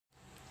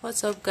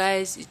What's up,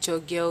 guys? It's your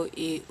girl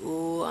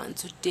AO, and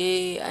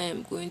today I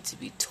am going to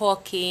be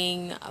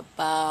talking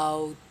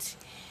about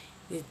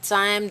the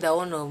time that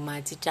one of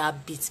my teacher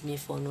beat me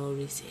for no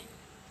reason.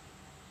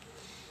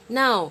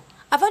 Now,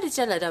 I've had a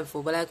teacher like that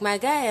before, but like my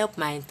guy helped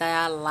my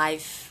entire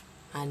life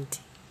and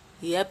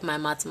he helped my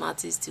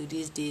mathematics till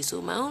this day.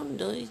 So my own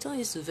don't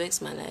used to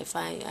vex my life.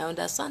 I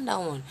understand that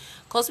one.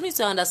 Cause me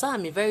to understand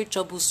I'm a very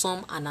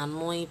troublesome and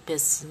annoying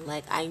person.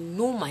 Like I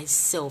know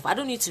myself. I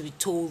don't need to be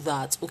told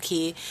that.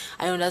 Okay,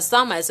 I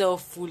understand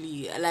myself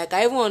fully. Like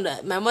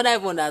my mother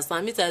even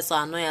understand me. To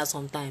annoy her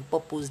sometimes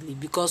purposely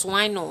because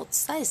why not?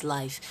 That is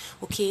life.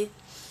 Okay,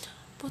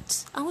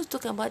 but I was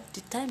talking about the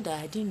time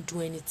that I didn't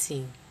do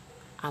anything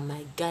and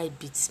my guy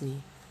beats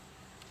me.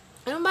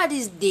 I remember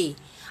this day,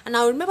 and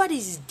I remember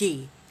this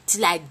day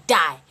till I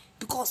die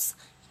because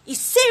it's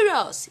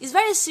serious. It's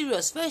very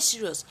serious, very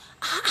serious.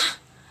 I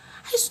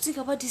used to think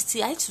about this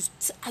thing. I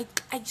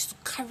used to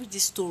carry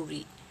this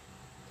story.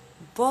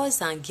 Boys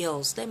and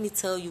girls, let me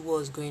tell you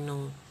what's going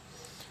on.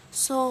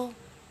 So,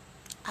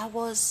 I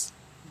was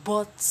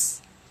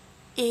but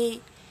a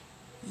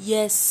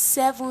year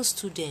 7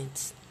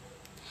 student,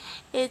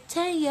 a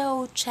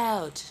 10-year-old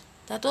child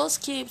that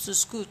just came to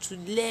school to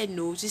learn.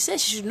 No, she said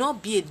she should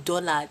not be a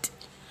dullard.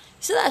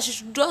 She said that she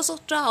should also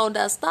try to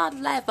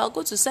understand life and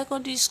go to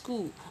secondary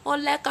school,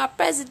 unlike her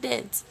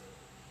president.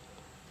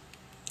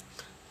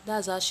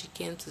 That's how she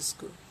came to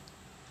school.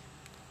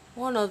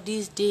 One of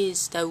these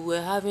days that we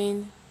were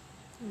having,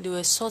 they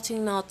were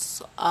sorting out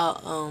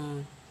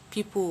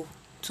people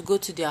to go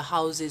to their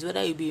houses,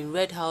 whether you be in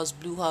red house,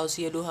 blue house,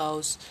 yellow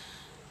house,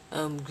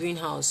 green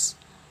house.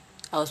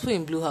 I was put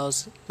in blue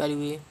house, by the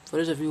way. For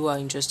those of you who are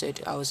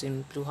interested, I was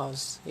in blue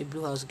house, a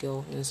blue house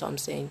girl, you know what I'm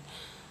saying.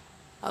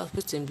 I was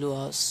put in blue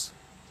house.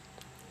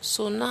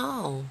 So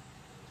now,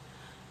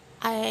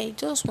 I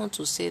just want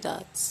to say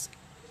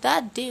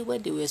that day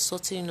when they were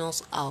sorting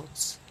us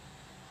out,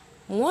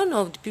 one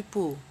of the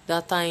people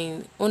that are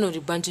in one of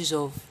the branches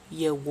of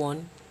year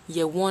one, it's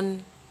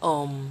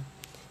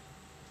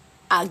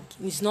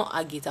not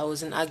Agate, I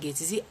was in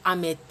Agate, is it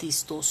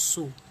Amethyst or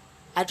so?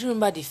 I don't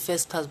remember the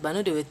first class, but I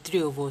know there were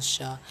 3 of us,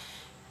 I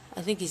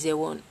think it's year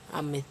 1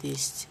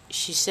 Amethyst.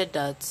 She said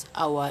that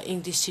our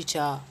English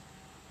teacher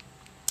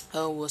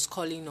was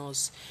calling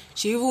us.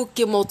 She even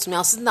came out to me. I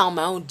was sitting down on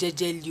my own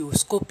jejely,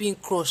 scoping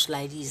crush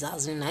like this.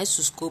 As in, I used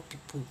to scope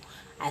people.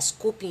 I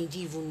scoping, didn't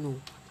even know.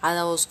 As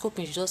I was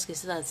scoping, she just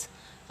said that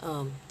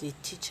the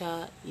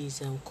teacher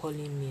is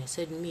calling me. I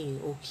said, me,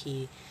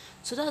 okay.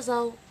 So that's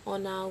how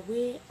on our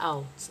way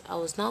out, I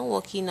was now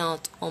walking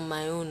out on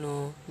my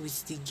own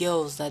with the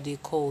girls that they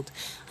called.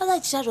 And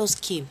that teacher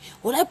just came.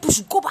 When I push,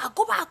 go back.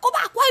 Why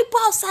you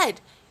put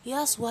outside? He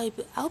asked why.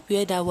 I hope you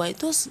heard that why.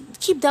 Just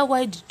keep that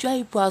why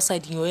you put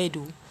outside in your head.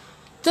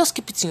 Just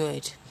keep it in your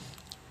head.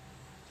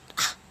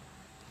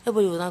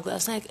 Everybody was not good. I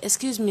was like,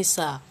 excuse me,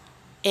 sir.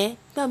 I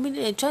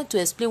mean, trying to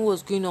explain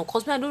what's going on.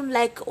 Because I don't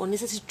like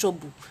unnecessary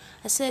trouble.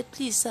 I said,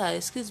 please, sir,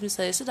 excuse me,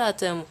 sir. He said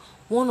that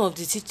one of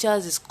the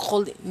teachers is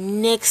called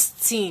next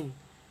thing.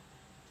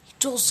 He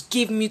just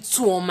gave me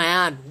 2 on my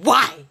hand.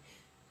 Why?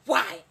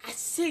 I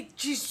said,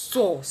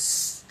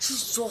 Jesus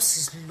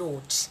is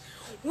Lord.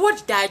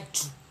 What did I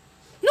do?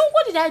 No,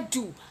 what did I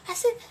do? I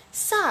said,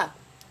 sir,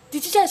 the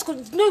teacher is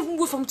called. Not even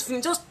wait for me to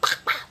finish. Just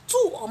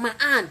 2 on my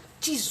hand.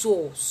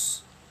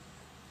 Jesus.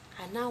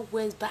 I now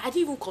went back. I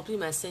didn't even complete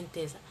my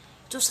sentence.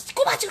 Just said,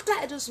 go back to your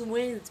class. I just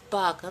went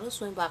back. I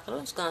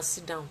just gonna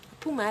sit down. I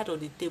put my head on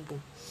the table.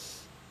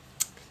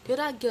 The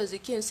other girls, they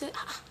came and said,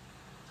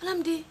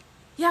 Olamide,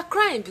 you're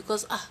crying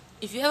because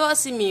if you ever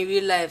see me in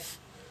real life,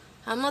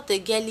 I'm not a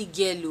girly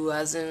girl,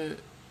 as in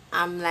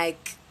I'm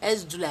like,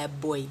 let's do like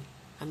boy.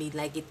 I mean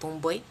like a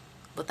tomboy.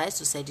 But I used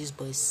to say these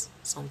boys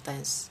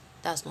sometimes.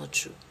 That's not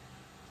true.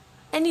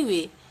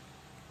 Anyway,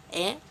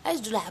 I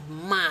used to do like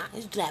man, I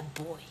used to do like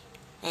boy.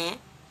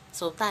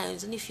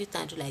 Sometimes only a few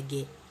times do like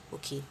gay.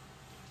 Okay.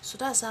 So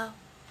that's how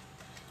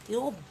they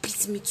all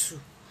beat me too.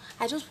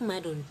 I just put my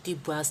head on the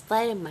table. I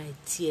started my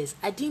tears.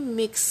 I didn't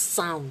make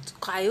sound.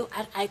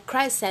 I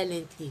cried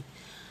silently.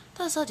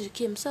 That's how they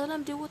came. So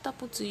Olamide, what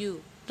happened to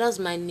you? That's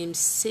my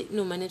namesake.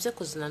 No, my namesake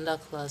was in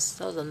another class.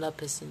 That was another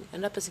person.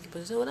 Another person came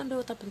and said, Olamide,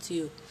 what happened to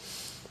you?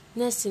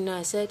 Next thing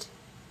I said,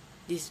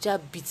 this teacher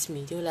beat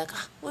me. They were like,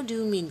 what do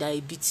you mean that he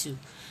beat you?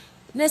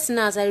 Next thing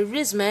as I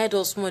raised my head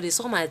up small, they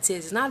saw my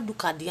tears. Now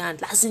look at the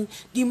hand. As in,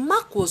 the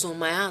mark was on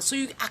my hand. So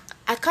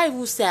I can't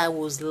even say I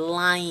was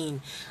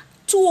lying.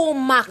 2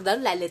 mark that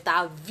look like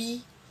letter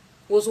V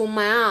was on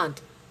my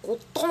hand. Got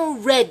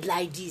turn red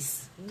like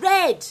this.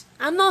 Red.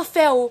 I'm not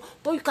fair,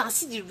 but you can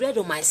see the red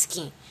on my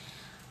skin.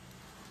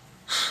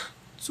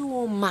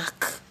 2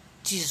 mark.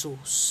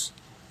 Jesus.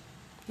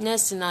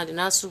 Next thing now, the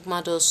nurse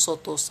just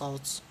sort us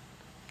out.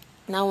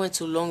 Now I went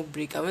to long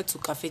break. I went to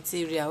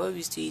cafeteria where we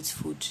used to eat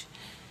food.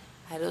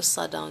 I just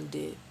sat down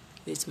there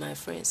with my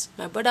friends.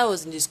 My brother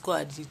was in the school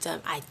at the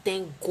time. I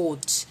thank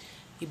God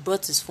he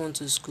brought his phone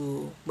to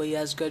school, but he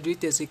has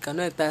graduated, so he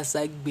cannot enter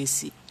Sag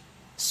Basic.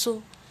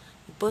 So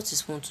he brought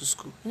his phone to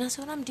school. And I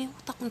said, what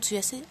happened to you?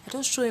 I said, I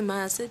just showed him.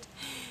 I said,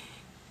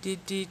 the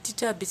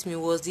teacher beat me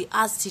was the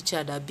art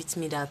teacher that beat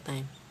me that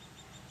time.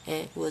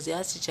 It was the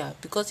art teacher,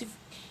 because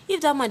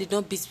if that man did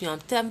not beat me,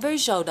 I'm very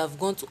sure I would have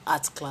gone to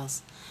art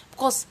class,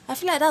 because I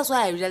feel like that's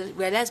why I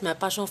realized my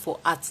passion for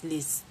art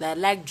late, that I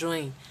like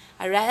drawing.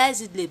 I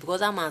realized it late because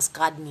that man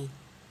scarred me,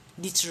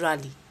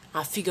 literally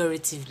and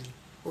figuratively.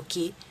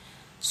 Okay,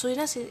 so he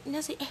now say,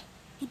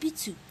 he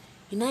beat you.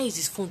 He now use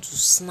his phone to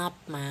snap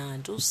my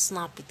hand, just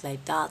snap it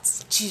like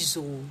that.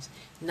 Jesus,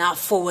 now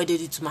forwarded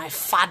it to my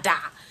father.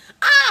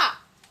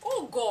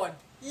 Oh God,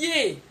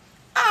 yeah.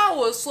 I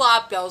was so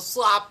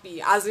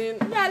happy. As in,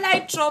 I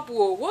like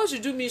trouble. Once you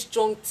do me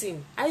strong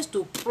thing, I used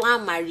to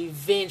plan my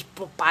revenge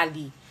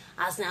properly.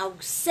 As in, I will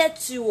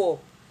set you up.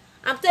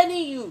 I'm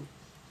telling you.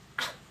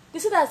 They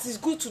say that it's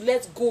good to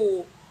let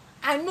go.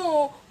 I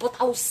know, but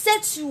I will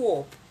set you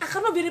up. I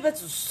cannot be able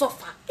to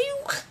suffer.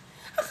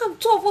 How come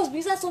two of us be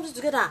inside something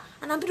together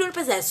and I'm the only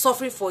person that is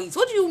suffering for it?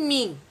 What do you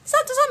mean?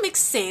 That doesn't make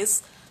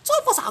sense. Two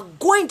of us are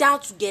going down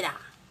together.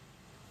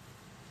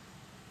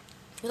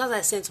 Because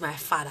I sent to my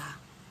father.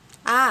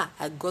 I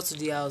got to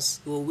the house.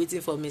 They were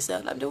waiting for me.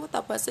 So I'm the what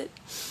up. I said,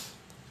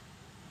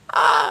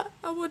 I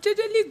was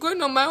jejely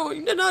going on my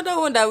own. You know that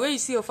one that when you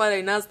see your father,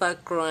 you now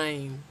start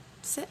crying.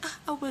 I said,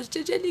 I was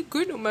jejely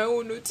going on my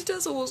own. The teacher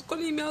was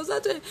calling me. I was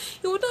at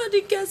he would not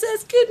think. I said,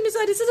 excuse me,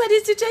 sir. This is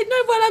this teacher. I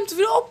don't want him to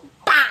feel. Oh,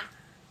 bah!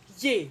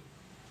 Yeah.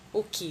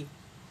 Okay.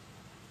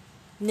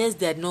 Next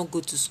day, I did not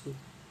go to school.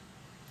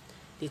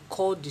 They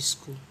called the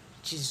school.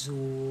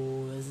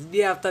 Jesus.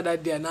 Day after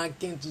that day, I now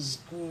came to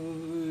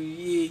school.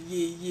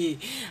 Yeah.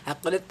 I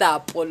collected an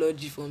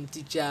apology from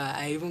teacher.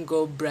 I even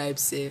got bribe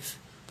safe.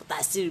 But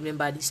I still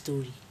remember the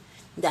story.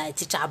 That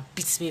teacher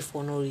beats me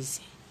for no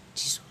reason.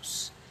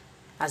 Jesus.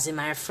 As in,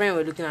 my friend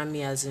were looking at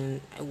me as in,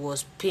 it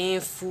was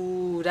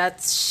painful. That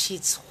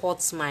shit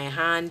hurt my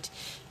hand.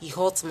 It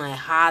hurt my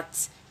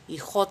heart. It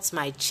hurt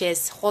my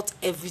chest, hurt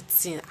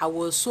everything. I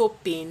was so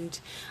pained.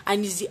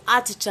 And he's the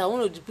art teacher,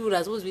 one of the people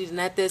that's supposed to be the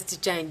nicest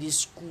teacher in the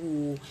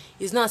school.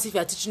 It's not as if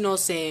you're teaching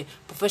us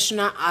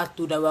professional art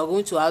that we are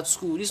going to art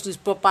school. This is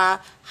proper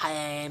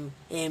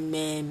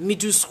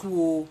middle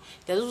school.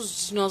 They're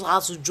supposed to teach us how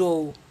to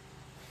draw.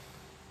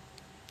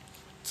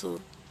 So,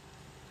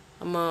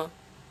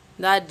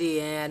 that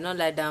day, I not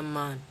like that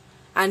man.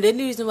 And the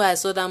only reason why I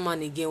saw that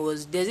man again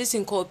was there's this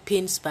thing called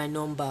paints by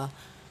number.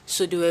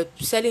 So they were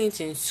selling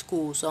it in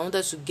school, so I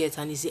wanted to get,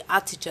 and he's the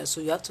art teacher,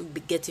 so you have to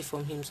get it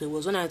from him. So it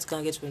was when I had to go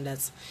and get from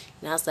that,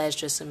 and I started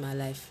stressing my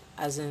life.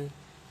 As in,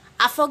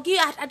 I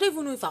don't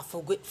even know if I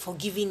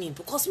forgiving him,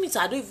 because me too,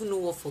 I don't even know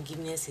what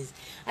forgiveness is.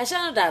 I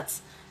shall know that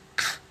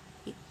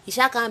he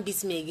can't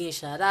beat me again,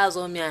 sha. That's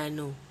all me I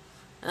know.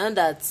 And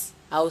that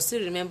I will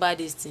still remember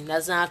this thing.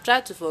 As in, I've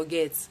tried to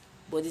forget,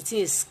 but the thing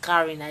is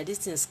scarring. Like, this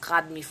thing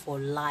scarred me for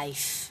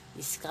life.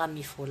 It scarred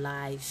me for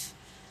life.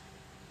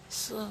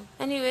 So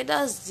anyway,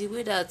 that's the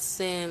way that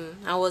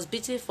I was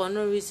beaten for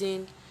no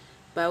reason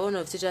by one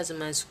of the teachers in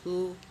my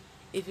school.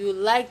 If you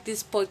like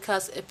this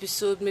podcast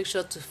episode, make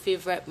sure to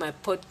favorite my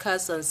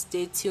podcast and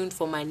stay tuned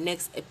for my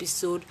next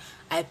episode.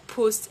 I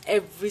post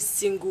every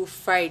single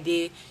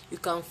Friday. You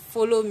can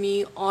follow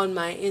me on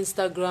my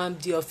Instagram,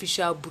 the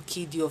official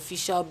Buki, the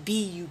official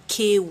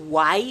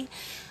BUKY.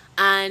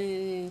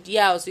 And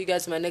yeah, I'll see you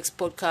guys in my next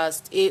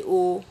podcast.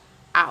 AO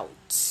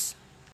out.